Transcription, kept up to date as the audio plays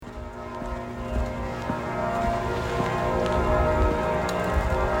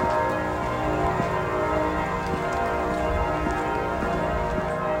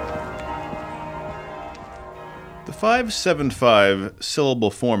575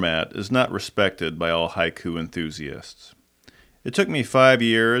 syllable format is not respected by all haiku enthusiasts. It took me 5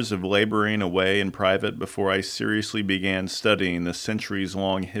 years of laboring away in private before I seriously began studying the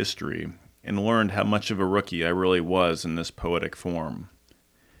centuries-long history and learned how much of a rookie I really was in this poetic form.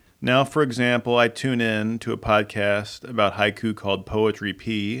 Now, for example, I tune in to a podcast about haiku called Poetry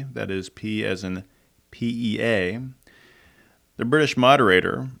P, that is P as in PEA. The British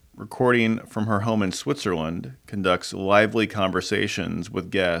moderator, recording from her home in Switzerland, conducts lively conversations with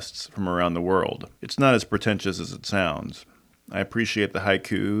guests from around the world. It's not as pretentious as it sounds. I appreciate the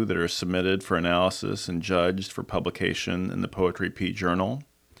haiku that are submitted for analysis and judged for publication in the Poetry P Journal.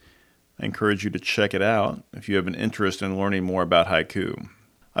 I encourage you to check it out if you have an interest in learning more about haiku.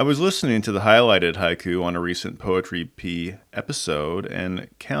 I was listening to the highlighted haiku on a recent Poetry P episode and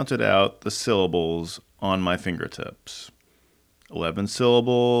counted out the syllables on my fingertips. 11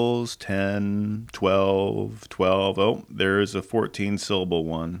 syllables, 10, 12, 12. Oh, there's a 14-syllable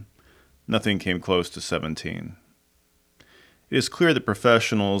one. Nothing came close to 17. It is clear that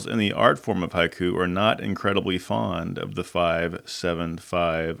professionals in the art form of haiku are not incredibly fond of the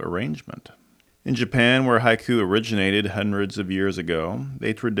 5-7-5 arrangement. In Japan, where haiku originated hundreds of years ago,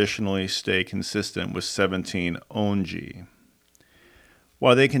 they traditionally stay consistent with 17 onji.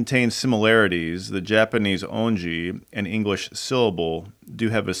 While they contain similarities, the Japanese onji and English syllable do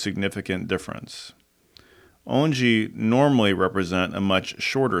have a significant difference. Onji normally represent a much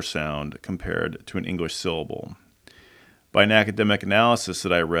shorter sound compared to an English syllable. By an academic analysis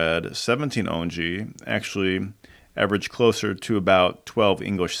that I read, 17 onji actually average closer to about 12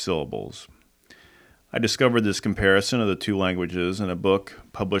 English syllables. I discovered this comparison of the two languages in a book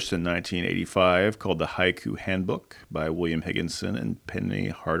published in 1985 called The Haiku Handbook by William Higginson and Penny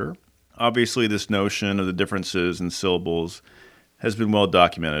Harder. Obviously, this notion of the differences in syllables has been well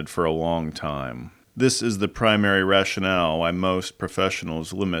documented for a long time. This is the primary rationale why most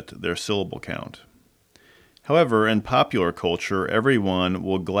professionals limit their syllable count. However, in popular culture, everyone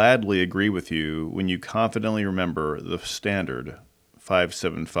will gladly agree with you when you confidently remember the standard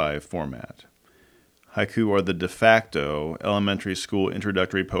 5-7-5 format. Haiku are the de facto elementary school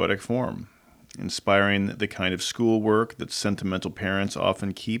introductory poetic form, inspiring the kind of schoolwork that sentimental parents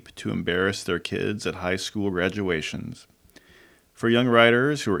often keep to embarrass their kids at high school graduations. For young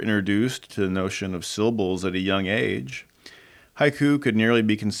writers who are introduced to the notion of syllables at a young age, haiku could nearly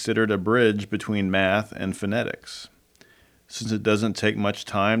be considered a bridge between math and phonetics. Since it doesn't take much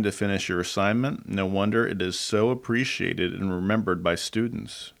time to finish your assignment, no wonder it is so appreciated and remembered by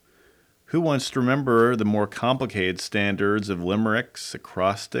students. Who wants to remember the more complicated standards of limericks,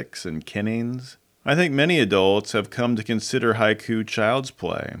 acrostics, and kennings? I think many adults have come to consider haiku child's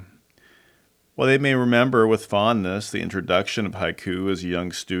play. While they may remember with fondness the introduction of haiku as a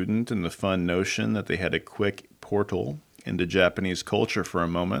young student and the fun notion that they had a quick portal into Japanese culture for a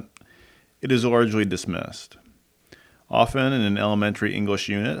moment, it is largely dismissed. Often in an elementary English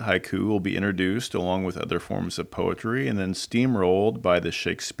unit, haiku will be introduced along with other forms of poetry and then steamrolled by the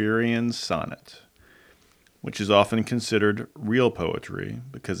Shakespearean sonnet, which is often considered real poetry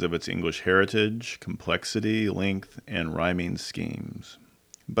because of its English heritage, complexity, length, and rhyming schemes.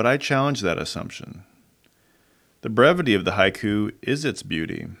 But I challenge that assumption. The brevity of the haiku is its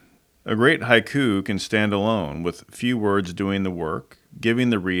beauty. A great haiku can stand alone, with few words doing the work, giving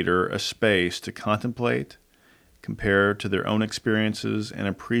the reader a space to contemplate, compare to their own experiences, and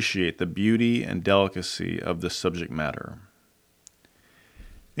appreciate the beauty and delicacy of the subject matter.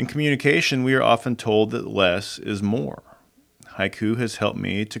 In communication, we are often told that less is more. Haiku has helped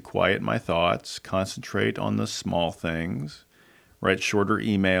me to quiet my thoughts, concentrate on the small things, write shorter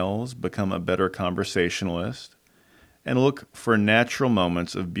emails, become a better conversationalist, and look for natural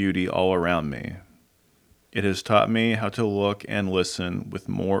moments of beauty all around me. It has taught me how to look and listen with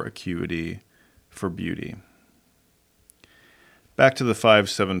more acuity for beauty. Back to the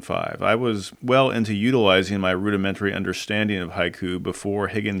 5-7-5. I was well into utilizing my rudimentary understanding of haiku before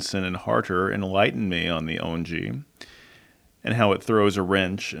Higginson and Harter enlightened me on the onji and how it throws a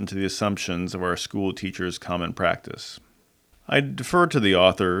wrench into the assumptions of our school teachers' common practice. I defer to the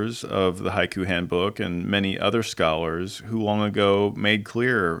authors of the Haiku Handbook and many other scholars who long ago made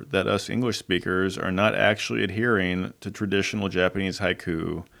clear that us English speakers are not actually adhering to traditional Japanese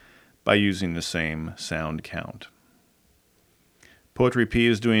haiku by using the same sound count. Poetry P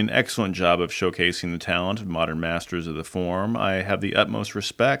is doing an excellent job of showcasing the talent of modern masters of the form. I have the utmost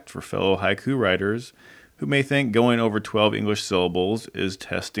respect for fellow haiku writers who may think going over 12 English syllables is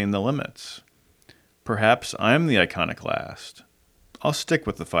testing the limits. Perhaps I'm the iconoclast. I'll stick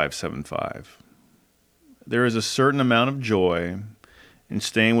with the 5-7-5. There is a certain amount of joy in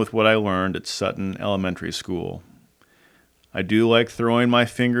staying with what I learned at Sutton Elementary School. I do like throwing my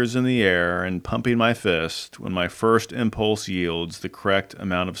fingers in the air and pumping my fist when my first impulse yields the correct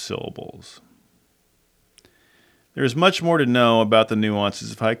amount of syllables. There is much more to know about the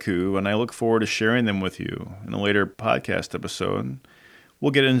nuances of haiku, and I look forward to sharing them with you in a later podcast episode.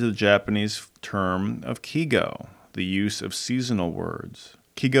 We'll get into the Japanese term of kigo, the use of seasonal words.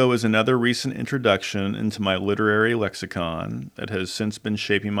 Kigo is another recent introduction into my literary lexicon that has since been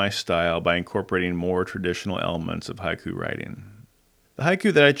shaping my style by incorporating more traditional elements of haiku writing. The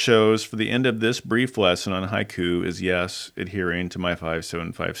haiku that I chose for the end of this brief lesson on haiku is, yes, adhering to my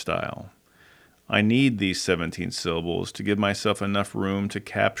 575 style. I need these 17 syllables to give myself enough room to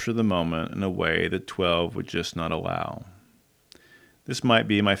capture the moment in a way that 12 would just not allow. This might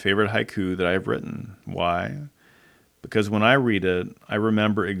be my favorite haiku that I have written. Why? Because when I read it, I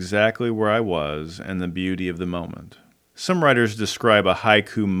remember exactly where I was and the beauty of the moment. Some writers describe a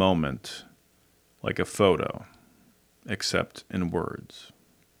haiku moment like a photo, except in words.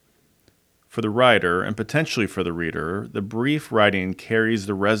 For the writer, and potentially for the reader, the brief writing carries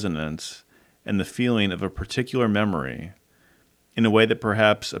the resonance and the feeling of a particular memory in a way that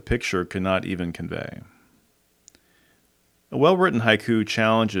perhaps a picture could not even convey. A well-written haiku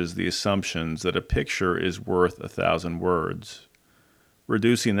challenges the assumptions that a picture is worth 1,000 words,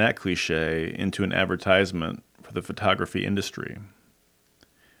 reducing that cliché into an advertisement for the photography industry.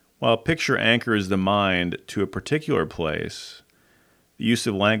 While a picture anchors the mind to a particular place, the use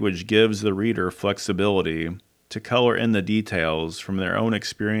of language gives the reader flexibility to color in the details from their own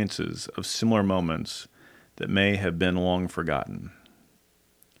experiences of similar moments that may have been long forgotten.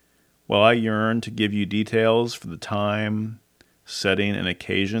 While I yearn to give you details for the time, setting, and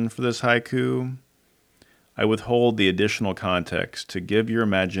occasion for this haiku, I withhold the additional context to give your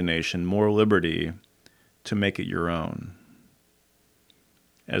imagination more liberty to make it your own.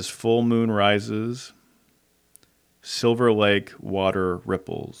 As full moon rises, Silver Lake water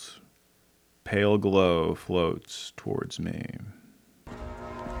ripples, pale glow floats towards me.